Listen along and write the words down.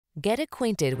Get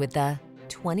acquainted with the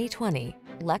 2020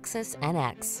 Lexus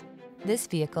NX. This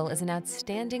vehicle is an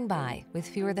outstanding buy with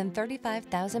fewer than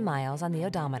 35,000 miles on the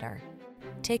odometer.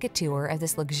 Take a tour of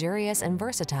this luxurious and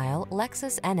versatile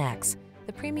Lexus NX,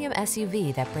 the premium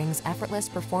SUV that brings effortless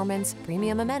performance,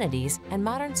 premium amenities, and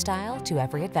modern style to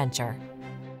every adventure.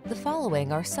 The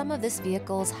following are some of this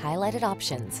vehicle's highlighted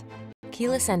options: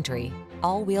 keyless entry,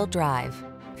 all-wheel drive,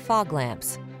 fog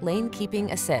lamps, lane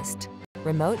keeping assist,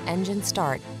 remote engine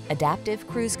start, adaptive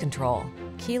cruise control,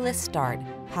 keyless start,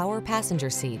 power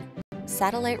passenger seat,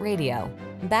 satellite radio,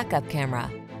 backup camera.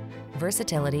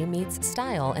 Versatility meets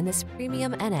style in this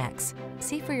premium NX.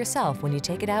 See for yourself when you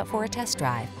take it out for a test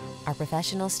drive. Our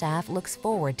professional staff looks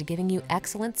forward to giving you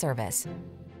excellent service.